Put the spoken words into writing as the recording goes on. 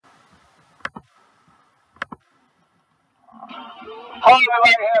Hello,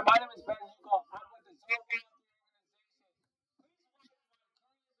 everybody. Here, my name is Ben Hugo. I'm with the Zoe.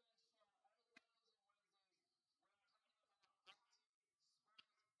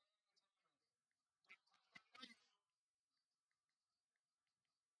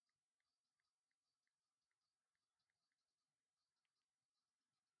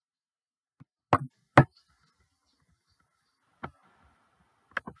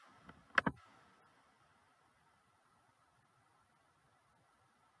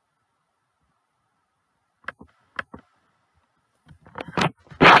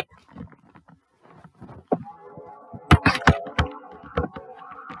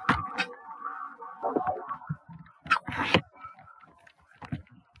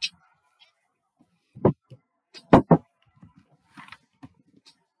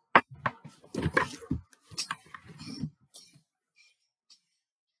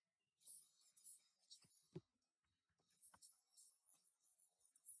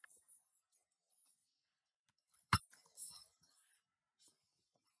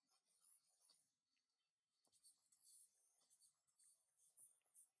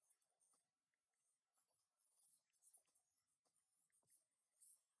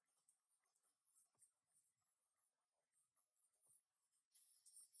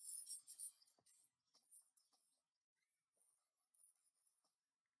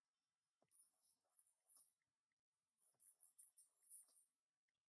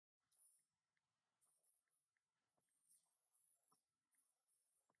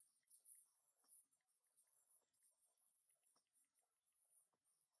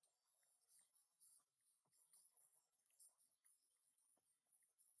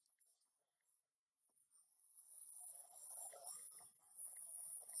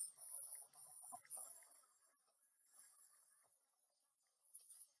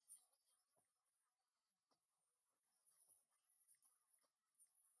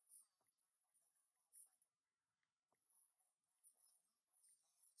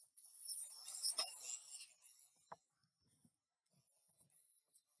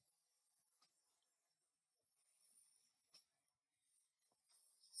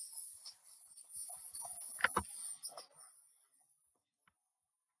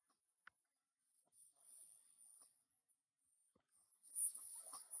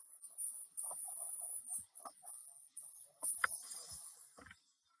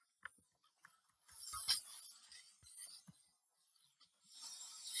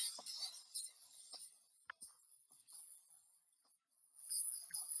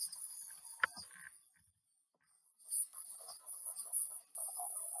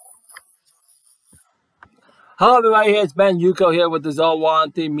 Hello, everybody. Here, it's Ben Yuko here with the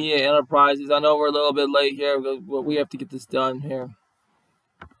Zolwanti Media Enterprises. I know we're a little bit late here, but we have to get this done here.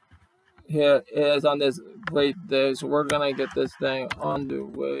 Here it is on this great day, so we're gonna get this thing on the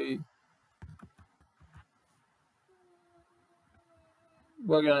way.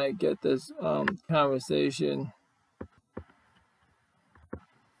 We're gonna get this conversation.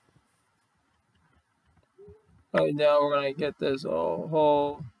 Right now, we're gonna get this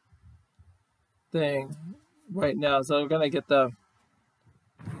whole thing right now. So we're gonna get the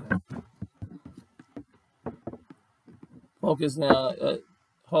focus now.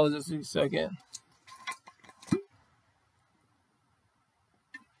 Hold just a second.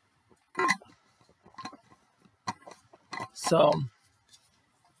 So,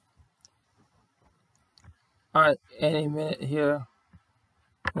 all right, any minute here.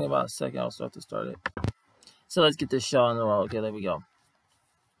 Wait about a second. I'll start to start it. So let's get this show on the roll. Okay, there we go.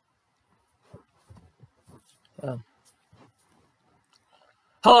 Yeah.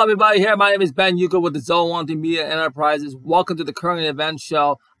 Hello, everybody. Here, my name is Ben Yuko with the Zolwanti Media Enterprises. Welcome to the current event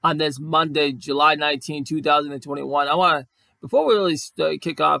show on this Monday, July 19, 2021. Before we really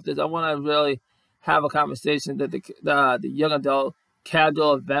kick off this, I want to really have a conversation that the young adult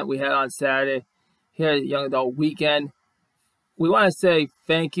casual event we had on Saturday here at the Young Adult Weekend. We want to say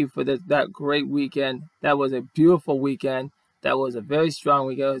thank you for that great weekend. That was a beautiful weekend. That was a very strong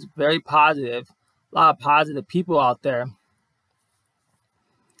weekend. It was very positive. A lot of positive people out there.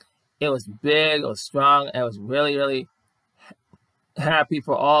 It was big, it was strong, and it was really, really happy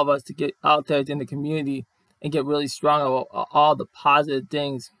for all of us to get out there in the community and get really strong about all the positive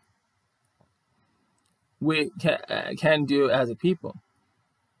things we can do as a people.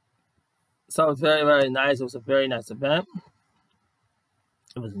 So it was very, very nice. It was a very nice event.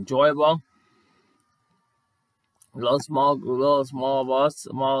 It was enjoyable. Little small of us,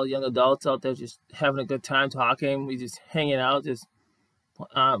 small young adults out there just having a good time talking. We just hanging out, just play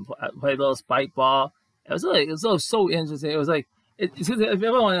a little spike ball. It was so interesting. It was like if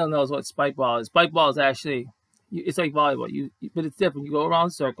everyone knows what spike ball is actually It's like volleyball. But it's different. You go around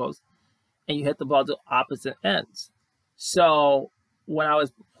in circles and you hit the ball to opposite ends. So when I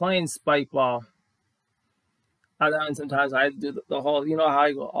was playing spike ball, and sometimes I had to do the whole, you know how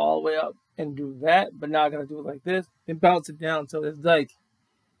I go all the way up and do that, but now I gotta do it like this and bounce it down. So it's like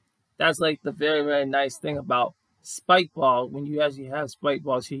that's like the very very nice thing about spike ball. When you actually have spike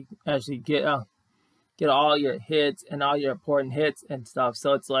balls, you actually get all your hits and all your important hits and stuff.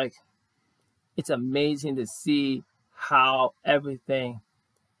 So it's like it's amazing to see how everything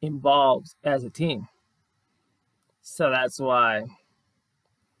involves as a team. So that's why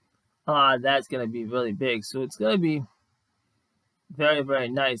that's gonna be really big. So it's gonna be very very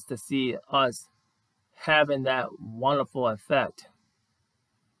nice to see us having that wonderful effect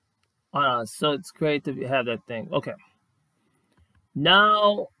on us. So it's great to have that thing. Okay,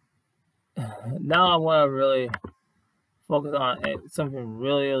 now I want to really focus on something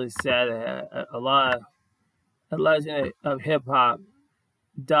really really sad. A legend of hip hop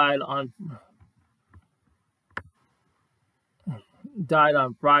died on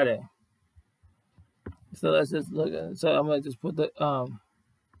Friday. So let's just look at it. So I'm gonna just put the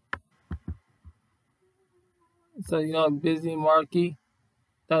so you know Busy Markie.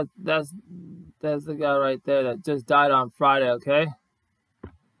 That's the guy right there that just died on Friday. Okay,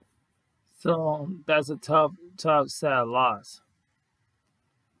 so that's a tough sad loss.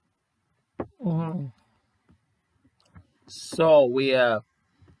 hmm So we it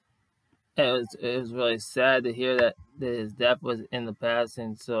was really sad to hear that his death was in the past,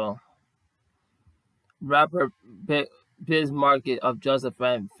 and so rapper Biz Markie of Joseph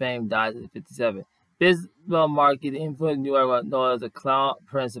fame died at 57. Biz Markie, the influential New York known as the Clown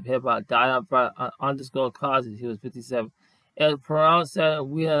Prince of Hip Hop, died on Friday on undisclosed causes. He was 57. It was pronounced that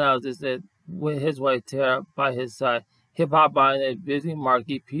we announced this that with his wife Tara by his side, hip hop pioneer Busy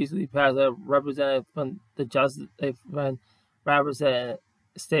Markie peacefully passed a representative from the Justice a friend rapper said in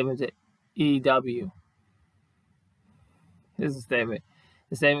a statement to EW. Here's the statement.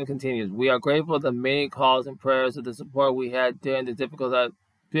 The statement continues. We are grateful for the many calls and prayers of the support we had during the difficult time.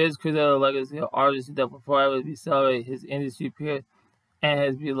 Biz created a legacy of artists that will forever be celebrated, his industry peers and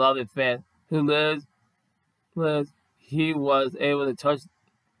his beloved fans who lives. He was able to touch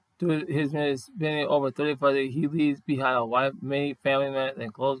through his minutes spending over 35 years. He leaves behind a wife, many family members,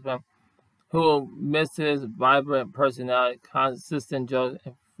 and close friends who will miss his vibrant personality, consistent jokes,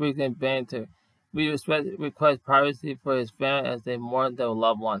 and frequent banter. We request privacy for his family as they mourn their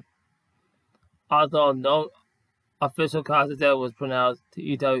loved one. Although no official cause of death was pronounced, to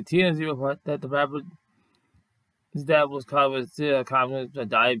EWTNZ report that the rapper's death was caused with severe complications of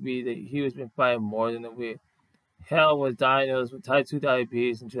diabetes that he has been fighting more than a week. Hell was diagnosed with type 2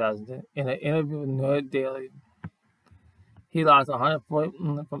 diabetes in 2010. In an interview with New York Daily, he lost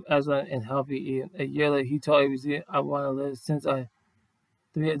 140 from insulin and healthy eating. A year later, he told ABC, I want to live since I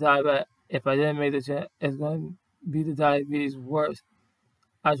to be a diabetic. If I didn't make the change, it's going to be the diabetes worse.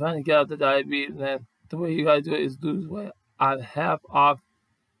 I'm trying to get out the diabetes, man. The way you gotta do it is lose weight. I'm half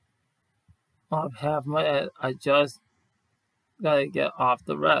my head. I just gotta get off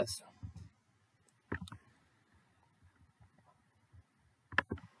the rest.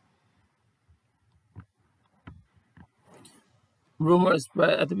 Rumors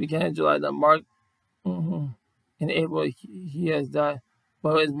spread at the beginning of July that Mark in April he has died,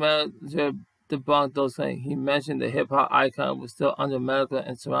 but his manager debunked those claims. He mentioned the hip hop icon was still under medical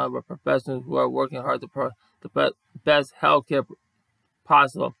and surrounded by professionals who are working hard to provide the best healthcare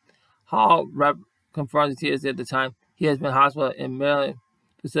possible. Hall confronted TSA at the time. He has been hospitalized in Maryland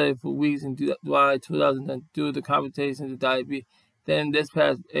facility for weeks in July 2010 due to the complications of diabetes. Then this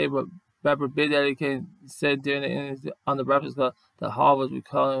past April, rapper Big Daddy Kane said during the interview on the Breakfast Club that Hall was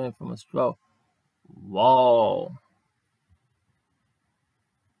recovering from a stroke. Whoa.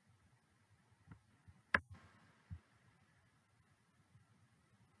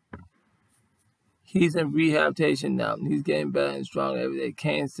 He's in rehabilitation now. He's getting better and stronger every day.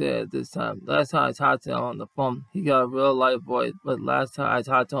 Kane said at this time. Last time I talked to him on the phone, he got a real light voice. But last time I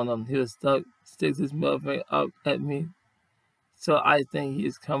talked to him, he was sticks his middle finger up at me. So I think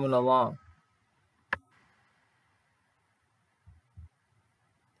he's coming along.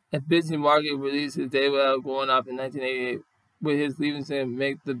 A Busy Markie released his debut album Growing Up in 1988 with his leading singer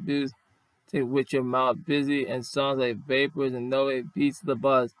Make the Blues Take With Your Mouth Busy and songs like Vapors and No Way Beats the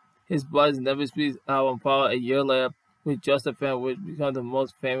Buzz. His Buzz Never Speaks album followed a year later with Just a Fan, which became the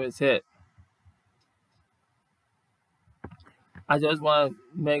most famous hit. I just want to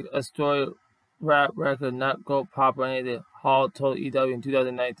make a story rap record, not go pop or anything, Hall told EW in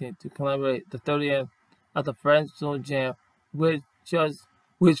 2019 to commemorate the 30th of the French Soul Jam, which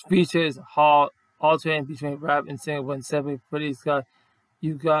features Hall alternating between rap and singing when simply pretty Scott,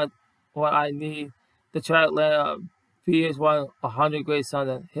 you got what I need. The track landed VH won 100 Great Songs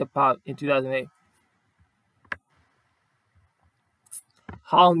in Hip Hop in 2008.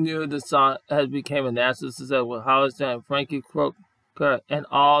 How new the song has become a national success with Howard Stern and Frankie Croker and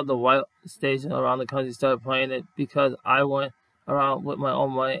all the white stations around the country started playing it because I went around with my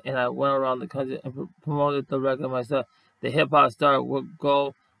own money and I went around the country and promoted the record myself. The hip hop star would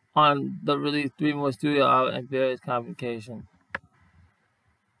go on the release 3 more studio albums and various complications.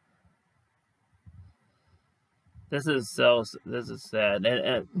 This is sad,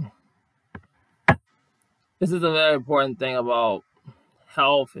 and this is a very important thing about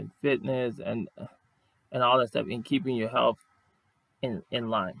health and fitness and all that stuff in keeping your health in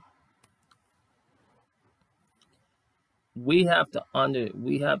line. We have to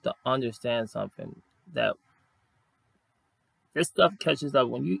understand something, that this stuff catches up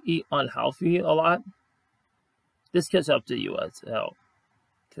when you eat unhealthy a lot. This catches up to you as well.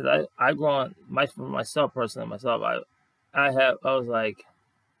 Because I grew on for myself personally, I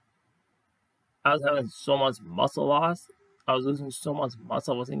was having so much muscle loss. I was losing so much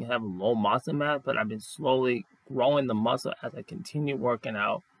muscle. I wasn't having low muscle mass, but I've been slowly growing the muscle as I continue working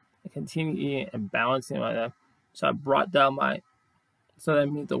out. I continue eating and balancing my life. So I brought down so that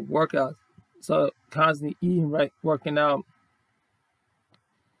means the workout. So constantly eating right, working out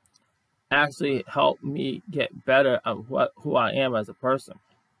actually helped me get better at who I am as a person.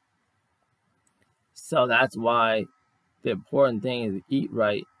 So that's why the important thing is to eat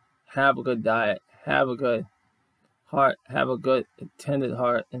right, have a good diet, have a good heart, have a good intended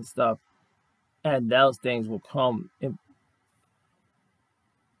heart and stuff, and those things will come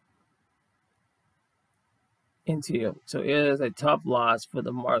into you. So it is a tough loss for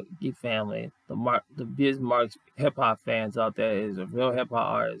the Markey family, the Biz Marks hip hop fans out there. Is a real hip hop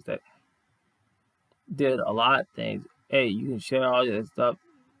artist that did a lot of things. Hey, you can share all your stuff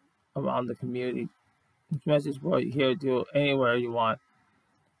around the community. Message board here, do anywhere you want.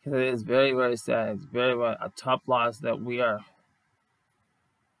 Because it is very, very sad. It's very, very a tough loss that we are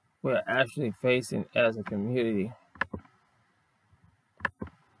actually facing as a community.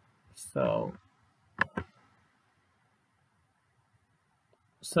 So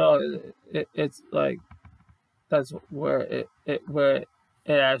it's like that's where it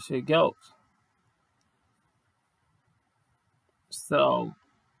actually goes. So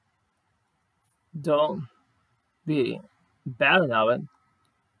don't be bad about it.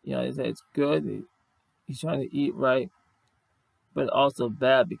 You know, it's good. He's trying to eat right, but also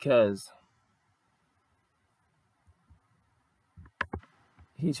bad because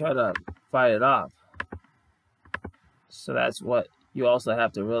he tried to fight it off. So that's what you also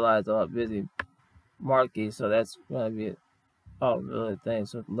have to realize about Busy Markey. So that's going to be really thing.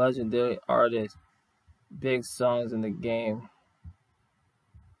 So legendary artist, big songs in the game.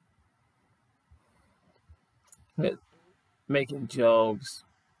 Making jokes,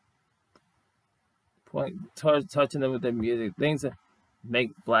 touching them with their music, things that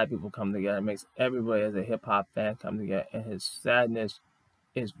make black people come together, makes everybody as a hip hop fan come together, and his sadness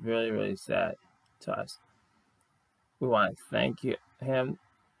is really, really sad to us. We want to thank him,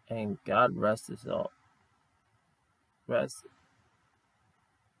 and God rest his soul. Rest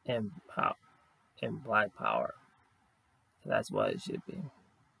in power, in black power. That's what it should be.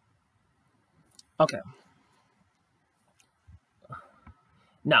 Okay.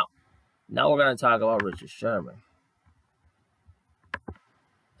 Now we're gonna talk about Richard Sherman.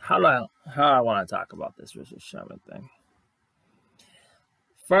 How do I want to talk about this Richard Sherman thing?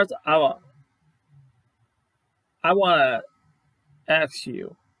 First, I want to ask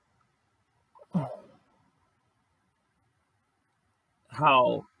you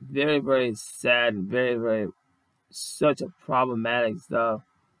how very, very sad and very, very such a problematic stuff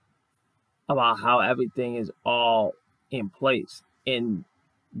about how everything is all in place in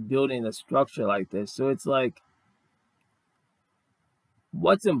building a structure like this. So it's like,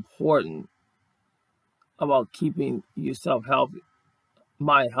 what's important about keeping yourself healthy,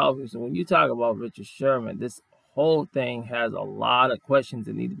 mind healthy? So when you talk about Richard Sherman, this whole thing has a lot of questions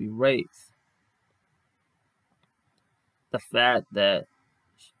that need to be raised. The fact that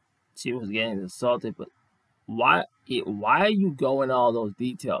she was getting assaulted, but why are you going all those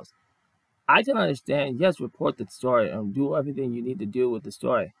details? I can understand, yes, report the story and do everything you need to do with the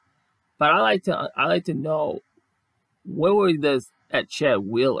story, but I like to know, where were this at Chad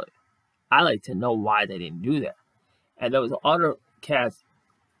Wheeler? I like to know why they didn't do that. And there was other cats,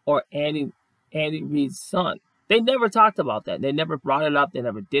 or Andy Reid's son. They never talked about that. They never brought it up. They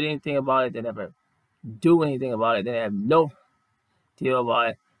never did anything about it. They never do anything about it. They have no deal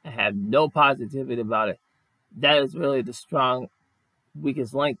about it. and have no positivity about it. That is really the strong,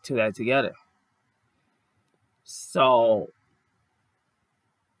 weakest link to that together. So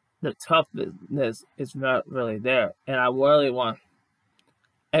the toughness is not really there. And I really want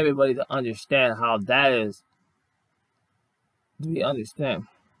everybody to understand how that is to be understand.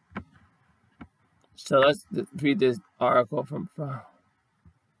 So let's read this article from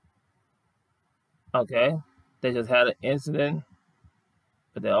okay. They just had an incident,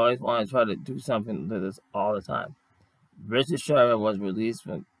 but they always want to try to do something to this all the time. Richard Sherman was released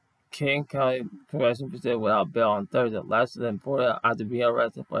from King County Correctional Facility without bail on Thursday, less than 4 hours after being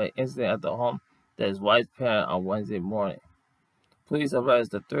arrested for an incident at the home that his wife's parent on Wednesday morning. Police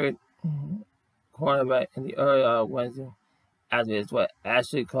arrested the third cornerback in the area on Wednesday after his wife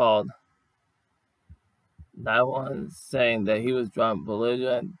Ashley called 911 saying that he was drunk,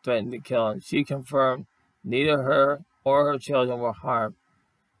 belligerent, and threatened to kill him. She confirmed neither her or her children were harmed.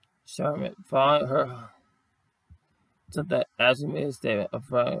 Sherman, following her, said that Ashley made a statement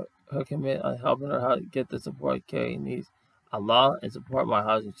affirming her commitment on helping her how to get the support Carrie needs. Allah and support my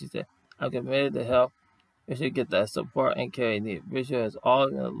husband, she said. I'm committed to help. We should get that support and Carrie needs. Richard has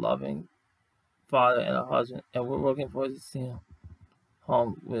always been a loving father and a husband, and we're working forward to seeing him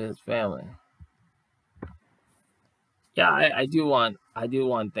home with his family. Yeah, I do want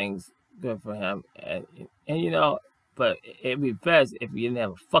things good for him, and you know, but it'd be best if we didn't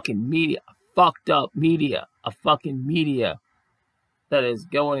have a fucking media, a fucked up media, a fucking media that is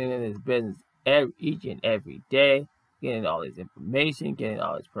going in his business each and every day, getting all his information, getting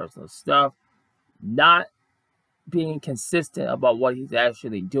all his personal stuff, not being consistent about what he's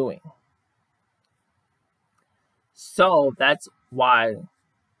actually doing. So that's why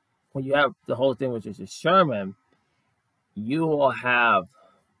when you have the whole thing with Richard Sherman, you will have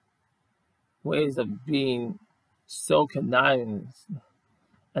ways of being so conniving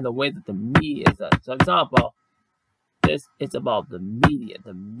and the way that the media is done. So it's not about this, it's about the media.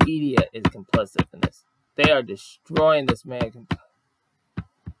 The media is complicit in this. They are destroying this man,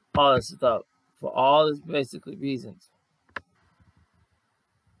 all this stuff, for all these basically reasons.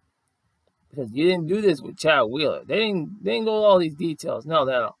 Because you didn't do this with Chad Wheeler. They didn't go all these details. No.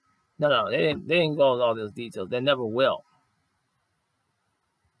 They didn't go all those details. They never will.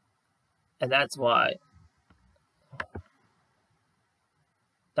 And that's why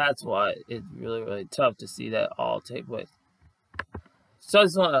it's really, really tough to see that all take place. So I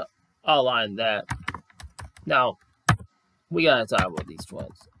just want to outline that. Now, we got to talk about these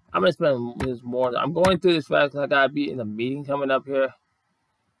twins. I'm going to spend this more. I'm going through this fast because I got to be in a meeting coming up here.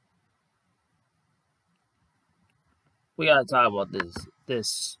 We got to talk about this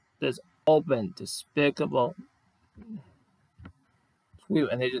open, despicable tweet.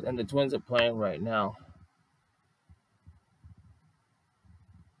 And the twins are playing right now.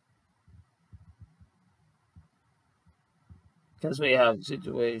 Because we have a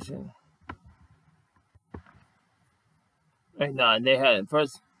situation right now, and they had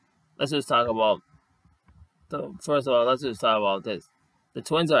first. Let's just talk about first of all. Let's just talk about this. The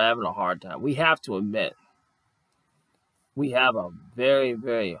Twins are having a hard time. We have to admit, we have a very,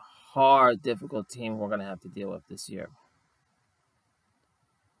 very hard, difficult team we're going to have to deal with this year.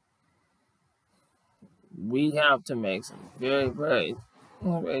 We have to make some very, very,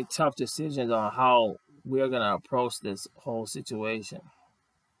 very tough decisions on how we're going to approach this whole situation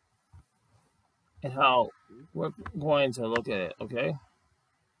and how we're going to look at it, okay?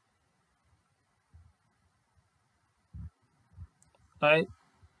 Right?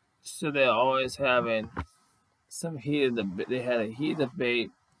 So they're always having some heated debate. They had a heated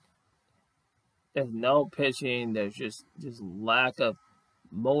debate. There's no pitching. There's just lack of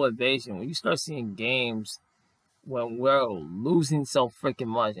motivation. When you start seeing games when we're losing so freaking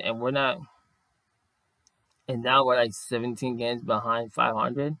much and we're not, and now we're like 17 games behind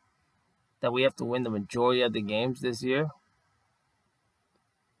 500, that we have to win the majority of the games this year.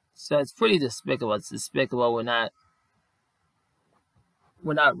 So it's pretty despicable. It's despicable. We're not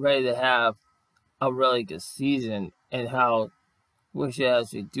ready to have a really good season and how we should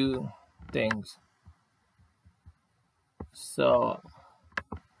actually do things. So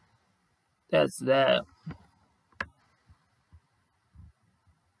that's that.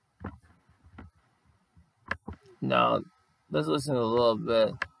 Now let's listen a little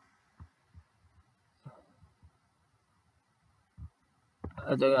bit.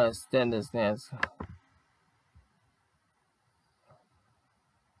 They're gonna extend this dance.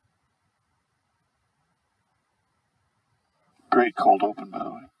 Great cold open, by the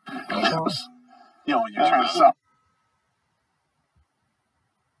way. When you're trying to sell.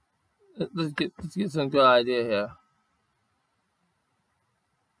 Let's get some good idea here.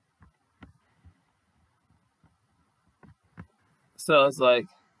 So it's like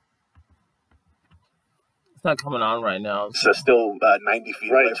it's not coming on right now. So still 90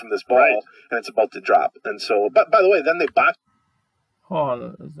 feet away from this ball, and it's about to drop. And so, but by the way, then they box. Hold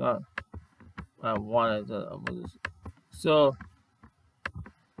on, it's not. I wanted to. So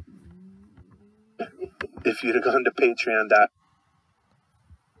If you'd have gone to Patreon.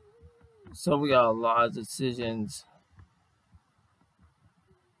 So we got a lot of decisions.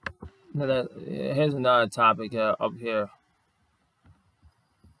 Here's another topic up here.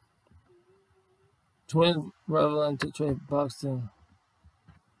 Twins relevant to trade Buxton.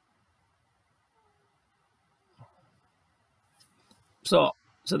 So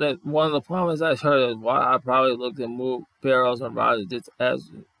that one of the problems I heard is why I probably looked at move Barrows and Rodgers just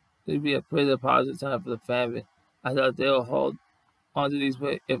as it'd be a pretty positive time for the family. I thought they'll hold onto these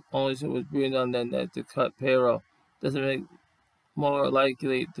if ownership was breathing on their net to cut payroll. Doesn't make more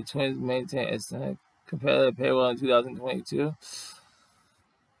likely the Twins maintain a competitive payroll in 2022.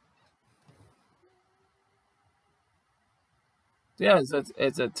 Yeah,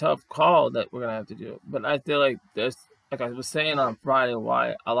 it's a tough call that we're gonna have to do. But I feel like there's, like I was saying on Friday,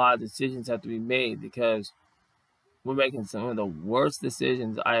 why a lot of decisions have to be made because we're making some of the worst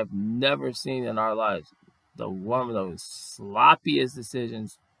decisions I have never seen in our lives. One of those sloppiest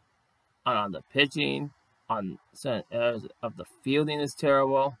decisions on the pitching, on certain areas of the fielding is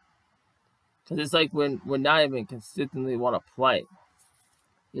terrible. Because it's like we're not even consistently want to play.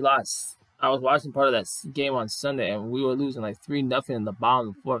 He lost. I was watching part of that game on Sunday, and we were losing like 3-0 in the bottom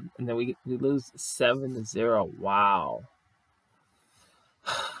of the fourth, and then we lose 7-0. Wow.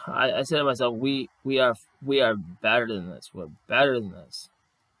 I said to myself, we are better than this. We're better than this.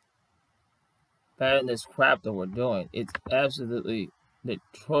 Better than this crap that we're doing. It's absolutely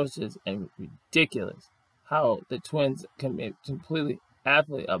atrocious and ridiculous how the Twins can be completely,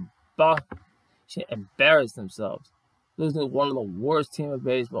 absolutely embarrass themselves. Losing to one of the worst teams in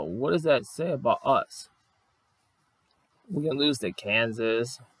baseball. What does that say about us? We can lose to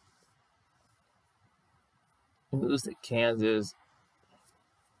Kansas. We lose to Kansas.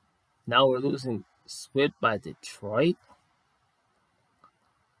 Now we're losing swept by Detroit.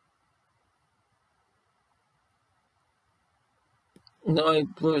 The only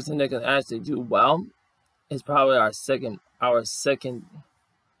person that can actually do well is probably our second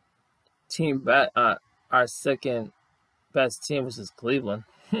team our second best team, which is Cleveland.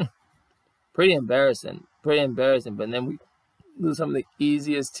 Pretty embarrassing. But then we lose some of the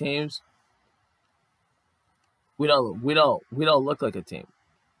easiest teams. We don't look like a team.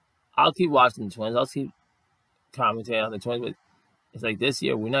 I'll keep watching the Twins. I'll keep commentating on the Twins, but it's like this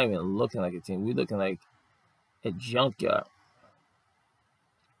year we're not even looking like a team. We're looking like a junkyard.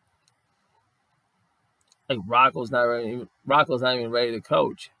 Like Rocco's not even ready to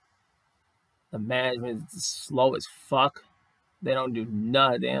coach. The management is slow as fuck. They don't do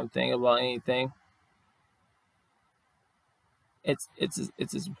not a damn thing about anything. It's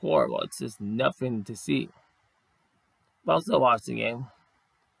just horrible. It's just nothing to see. But I'll still watch the game.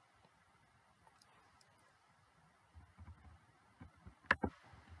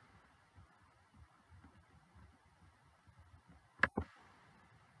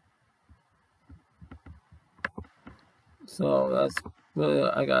 So that's really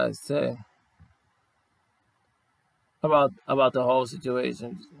what I gotta say about the whole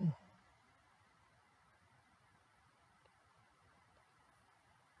situation.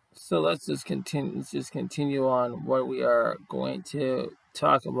 So let's just continue on what we are going to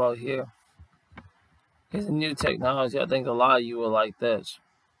talk about here. Here's a new technology. I think a lot of you will like this.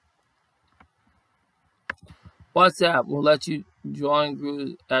 WhatsApp will let you join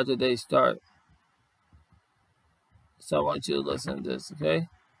groups after they start. So I want you to listen to this, okay?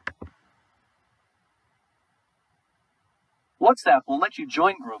 WhatsApp will let you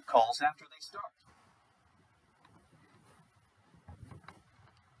join group calls after they start.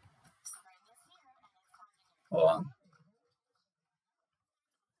 Hold on.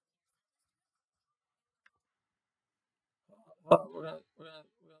 Well, we're gonna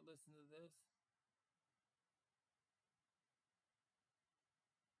listen to this.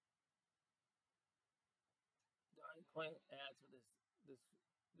 I'm playing ads for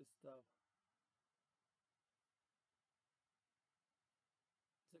this stuff.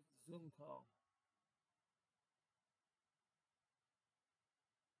 It's like a Zoom call.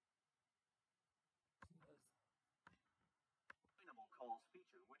 Joinable calls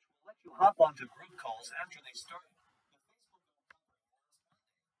feature, which will let you hop onto group calls after they start.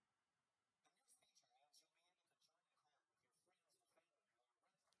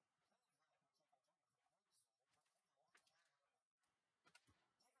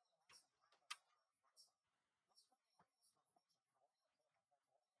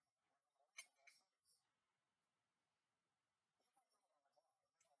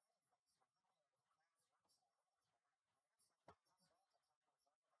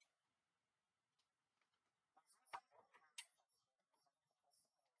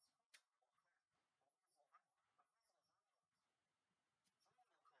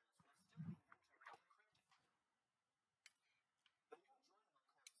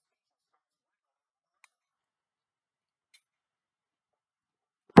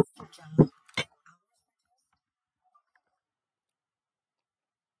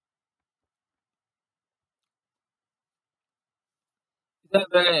 That's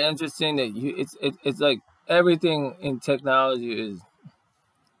very interesting that it's like everything in technology is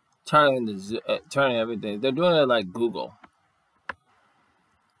turning everything. They're doing it like Google,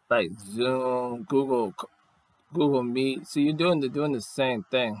 like Zoom, Google Meet. So they're doing the same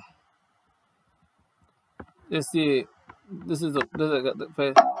thing. You see, Facebook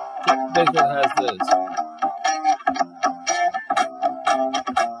has this.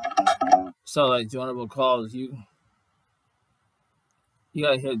 So like joinable calls, you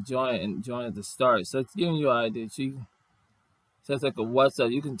gotta hit join and join at the start. So it's giving you an idea. So it's like a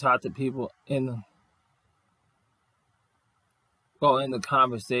WhatsApp. You can talk to people go into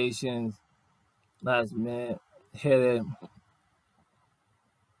conversations last minute, hit it.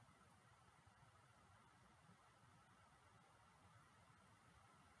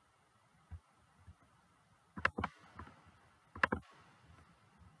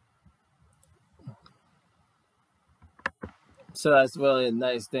 So that's really a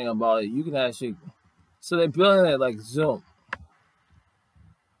nice thing about it. You can actually, so they're building it like Zoom,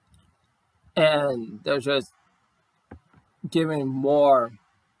 and they're just giving more.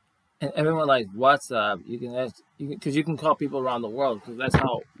 And everyone likes WhatsApp. Because you can call people around the world because that's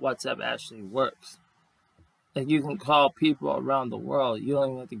how WhatsApp actually works. Like you can call people around the world. You don't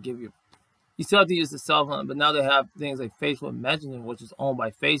even have to you still have to use the cell phone, but now they have things like Facebook Messenger, which is owned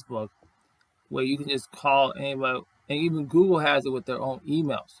by Facebook, where you can just call anybody, and even Google has it with their own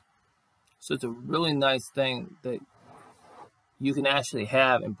emails. So it's a really nice thing that you can actually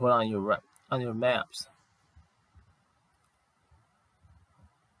have and put on your maps.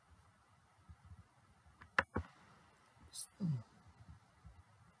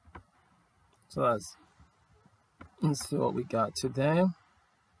 So let's see what we got today.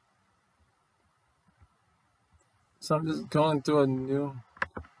 So I'm just going through a new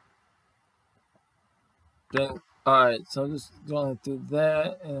thing. Alright, so I'm just going through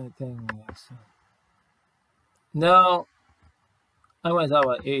that and I think now I want to talk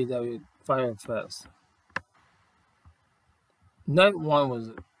about AEW Fire Fest. Night one was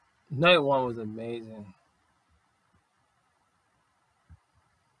amazing.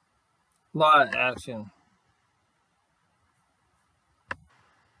 A lot of action.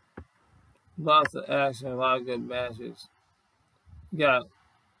 Lots of action, a lot of good matches. You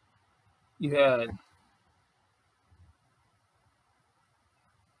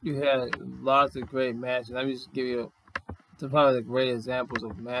had lots of great matches. Let me just give you probably the great examples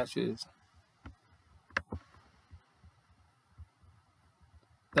of matches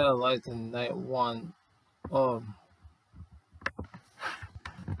that I liked in night one.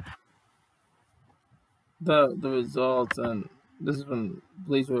 The results, and this is from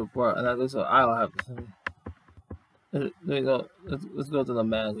Bleacher Report, and this is what I'll have to say. There you go. Let's go to the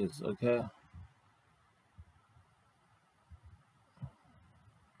matches, okay?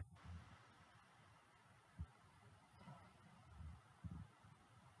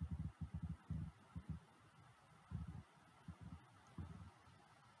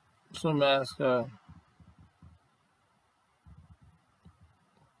 So Masker.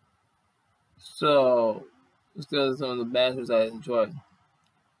 So let's go to some of the matches I enjoyed.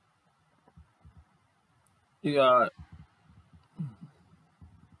 You got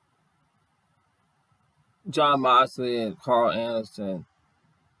Jon Moxley and Carl Anderson.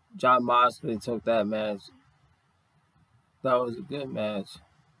 Jon Moxley took that match. That was a good match.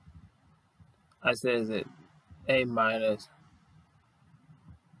 I said it A minus.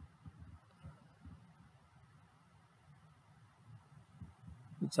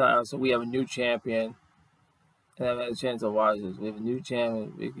 So we have a new champion, and I've had a chance to watch this. We have a new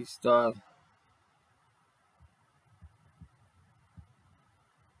champion, Ricky Stark.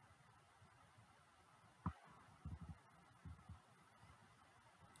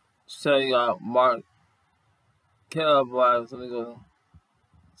 So you got Mark Caleb Wise. Let me go.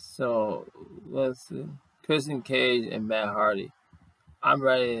 So let's see. Christian Cage and Matt Hardy. I'm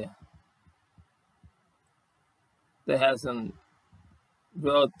ready. They had some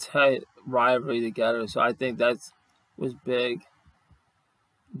real tight rivalry together, so I think was big.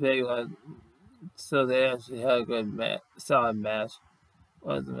 Big one. So they actually had a good solid match.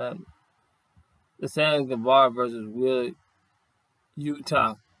 What was the match? The San Guevara versus Will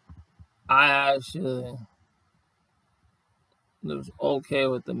Utah. I actually was okay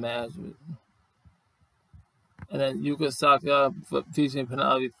with the match. And then Yuka Saka featuring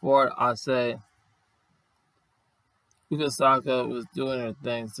Penelope Ford, I say Yuka Saka was doing her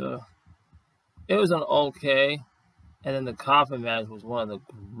thing, so it was an okay. And then the coffin match was one of the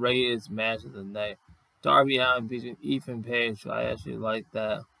greatest matches of the night. Darby Allin beating Ethan Page. I actually liked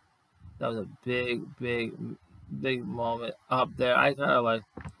that. That was a big moment up there. I kind of like.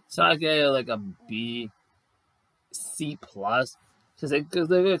 So I gave it like a B, C plus. Because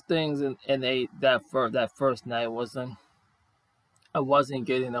there were things in that first night I wasn't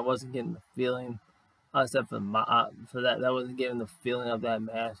getting the feeling, except for that wasn't getting the feeling of that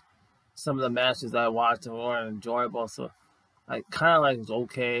match. Some of the matches I watched weren't enjoyable, so I kind of like it was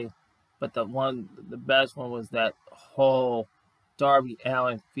okay, but the best one was that whole Darby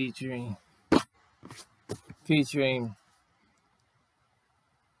Allin featuring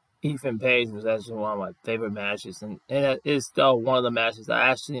Ethan Page was actually one of my favorite matches, and it is still one of the matches I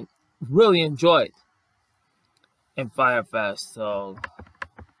actually really enjoyed in Fyre Fest. So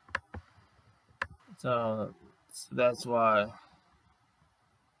that's why.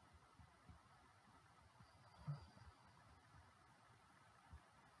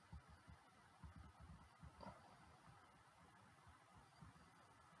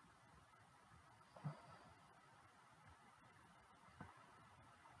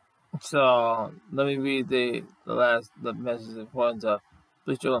 So let me read the message important to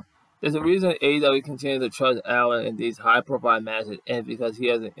Bleacher. There's a reason AEW continues to trust Allen in these high-profile matches, and because he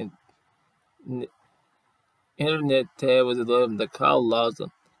has an internet table to deliver them. The crowd loves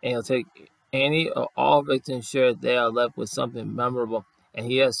them, and he'll take any or all of it to ensure they are left with something memorable. And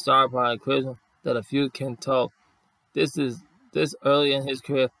he has star power and charisma that a few can tell. This early in his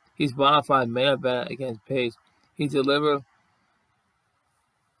career, he's bona fide main event against Page. He delivered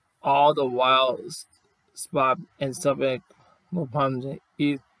all the wild spot and something no problems.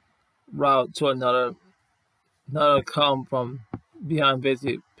 Each route to another come from behind.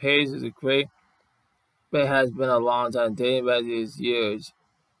 Basically, Page is a great, but it has been a long time dating back to his years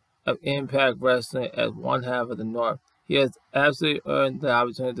of Impact Wrestling as one half of the North. He has absolutely earned the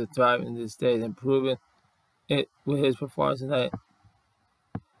opportunity to thrive in this stage and proven it with his performance tonight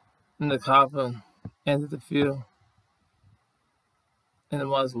in the coffin and the feud in the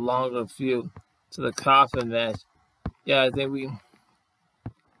much longer feud to the coffin match. Yeah, I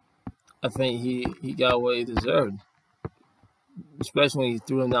think he got what he deserved. Especially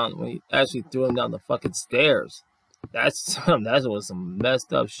when he actually threw him down the fucking stairs. That was some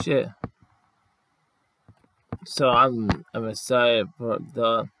messed up shit. So I'm excited for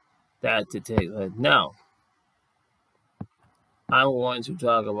that to take place. Now I'm going to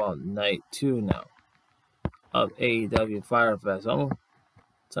talk about night 2 now of AEW Fyre Fest. So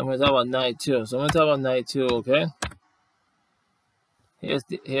I'm going to talk about night 2. So I'm going to talk about night 2, okay? Here's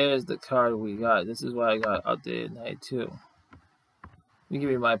the card we got. This is what I got updated night 2. Let me give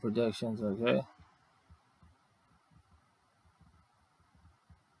you my predictions, okay?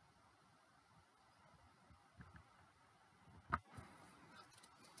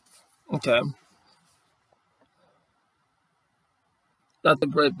 Okay. Dr.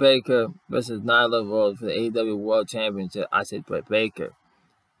 Britt Baker versus Nyla Rose for the AEW World Championship. I said Britt Baker.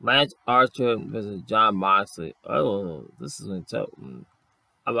 Lance Archer versus Jon Moxley. Oh, this is going to tough.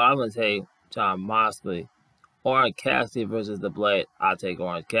 I'm going to say Jon Moxley. Orange Cassidy versus The Blade. I'll take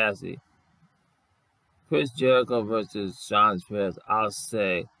Orange Cassidy. Chris Jericho versus Shawn Spears. I'll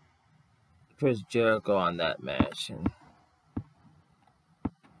say Chris Jericho on that match. And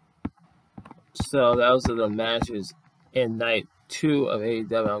so those are the matches in night 2 of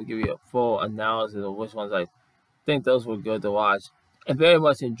AEW. I'll give you a full analysis of which ones I think those were good to watch and very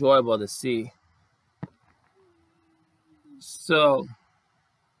much enjoyable to see. So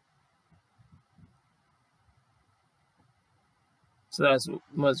that's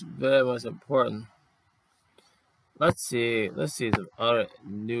very much important. Let's see some other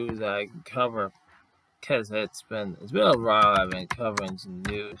news that I can cover because it's been a while I've been covering some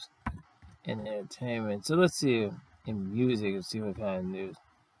news and entertainment. So let's see in music and see what kind of news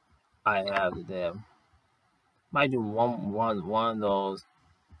I have today. Might do one of those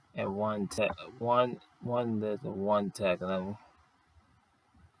and one tech and then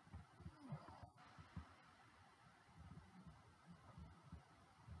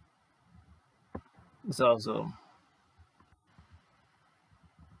it's also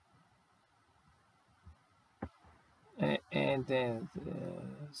and then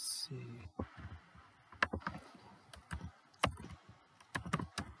let's see.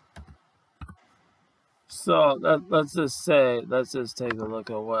 So let's just take a look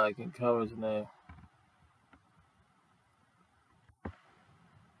at what I can cover today.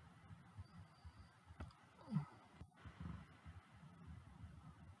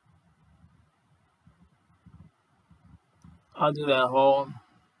 I'll do that whole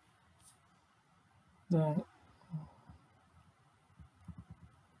thing.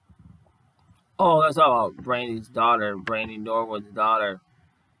 Oh, that's all about Brandy's daughter, Brandy Norwood's daughter.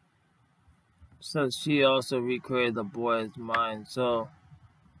 So she also recreated the boy's mind. So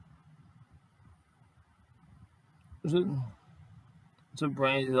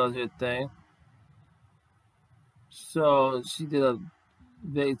Brandy does her thing. So she did a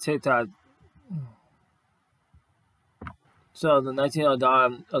big TikTok. So the 19-year-old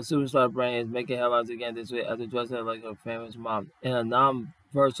daughter of superstar Brandy is making headlines again this week after dressing up like her famous mom. In a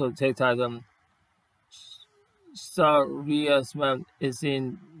non-virtual TikTok, Saria Smith is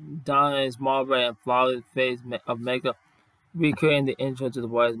seen donning a small red and flawless face of makeup, recreating the intro to the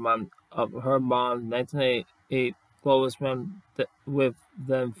boy's mom of her mom's 1988 global swim with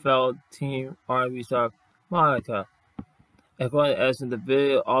then fellow Team R&B star Monica. According to Essence, the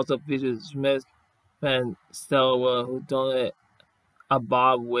video also features Smith's friend Stella Will, who donated a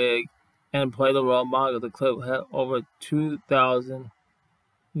bob wig and played the role model. The clip had over 2,000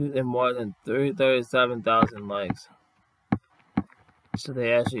 views and more than 37,000 likes. So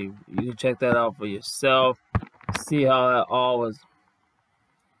they actually, you can check that out for yourself. See how that all was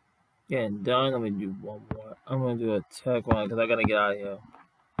getting done. Let me do one more. I'm going to do a tech one because I got to get out of here.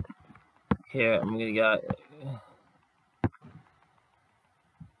 Here, I'm going to get out.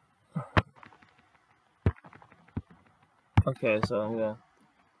 Okay, so I'm going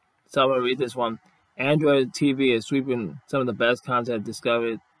to read this one. Android TV is sweeping some of the best content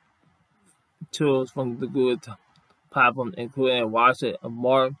discovered tools from the Google platform, including a watch it, a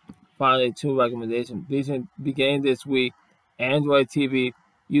more finally two recommendation. Beginning this week, Android TV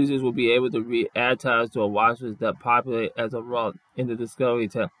users will be able to read ad tags to a watch list that populate as a result in the Discovery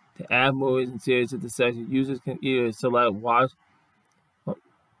tab. To add movies and series to the section, users can either select watch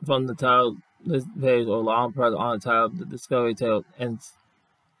from the title list page or long press on the title of the Discovery tab and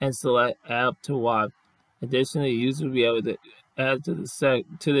select app to watch. Additionally, users will be able to add to this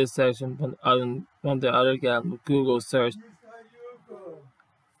section from the other gap with Google search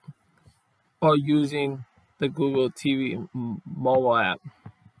or using the Google TV mobile app.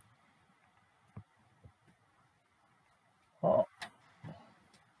 Oh.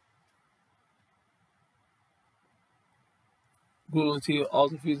 Google TV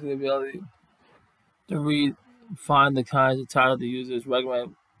also features the ability to find the kinds of titles the users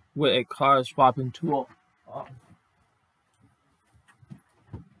recommend with a card swapping tool. Oh.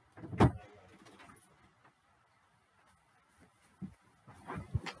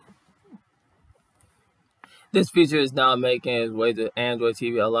 This feature is now making its way to Android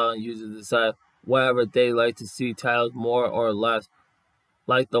TV, allowing users to decide whether they like to see titles more or less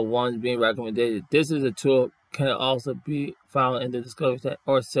like the ones being recommended. This is a tool can also be found in the Discovery tab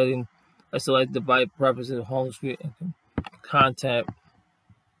or setting a select device preferences, home screen, and content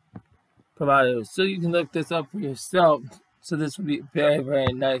providers. So you can look this up for yourself. So this would be very,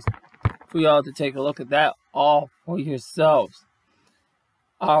 very nice for y'all to take a look at that all for yourselves.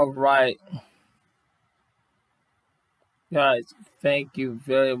 All right. Guys, thank you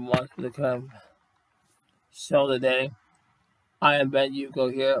very much for the show today. I am Ben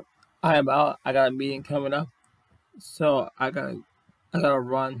Yuko here. I am out. I got a meeting coming up. So I gotta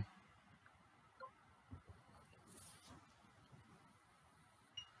run.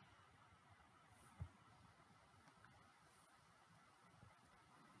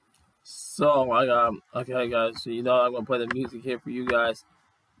 So okay guys, so you know I'm gonna play the music here for you guys.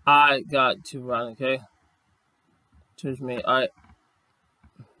 I got to run, okay? Excuse me, alright.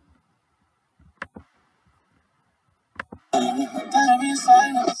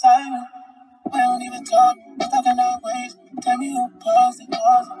 Silent. We don't even talk, stuck in our ways. Tell me who paused it.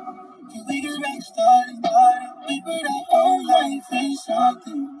 Can we get back started? We put our whole life in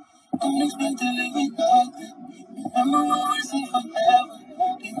something. Don't expect to live with nothing. Remember what we said forever.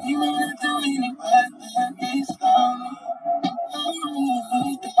 Did we mean to lean it back? That it's lonely.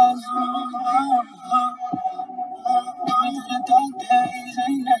 Going through the dark days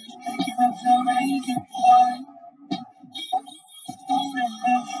and nights. Keep up the rain, keep pouring.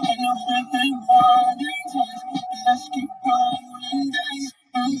 Ain't no flipping more than twice. Let's keep rolling dice.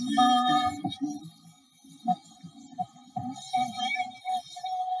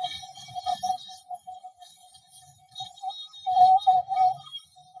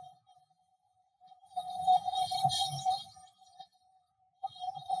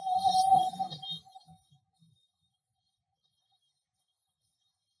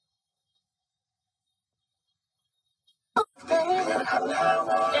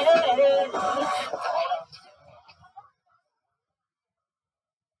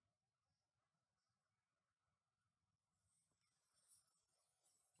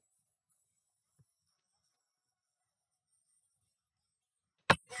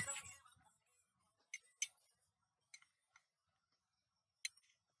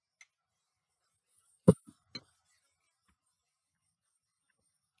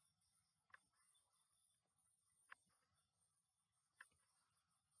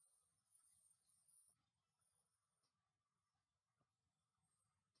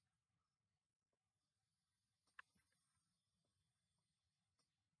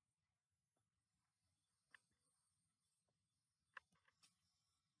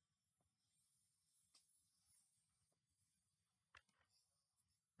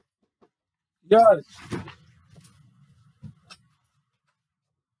 Good.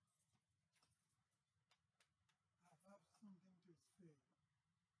 I have something to say,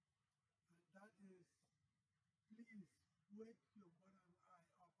 and that is, please wake your bottom eye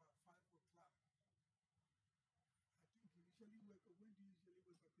up at 5 o'clock. I think you usually wake up. When do you usually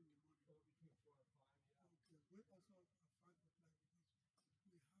wake up in the morning? Oh, between 4 and 5. Yeah. Okay, wake us up at 5 o'clock because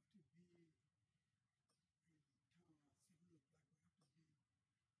we have to be in town at 7 o'clock. We have to be at Abbott at 7 o'clock.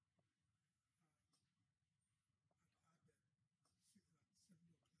 Exactly at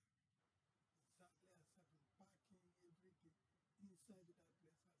 7. Parking, everything inside that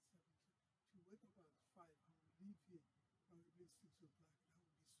place at 7. So if you wake up at 5 and we leave here probably 6 o'clock, that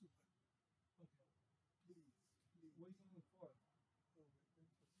would be super. Okay. Please, please. What are you going for? Oh, we're going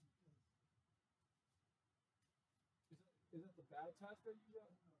for some things. Is that the bad test that you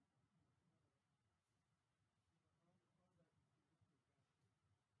got? No,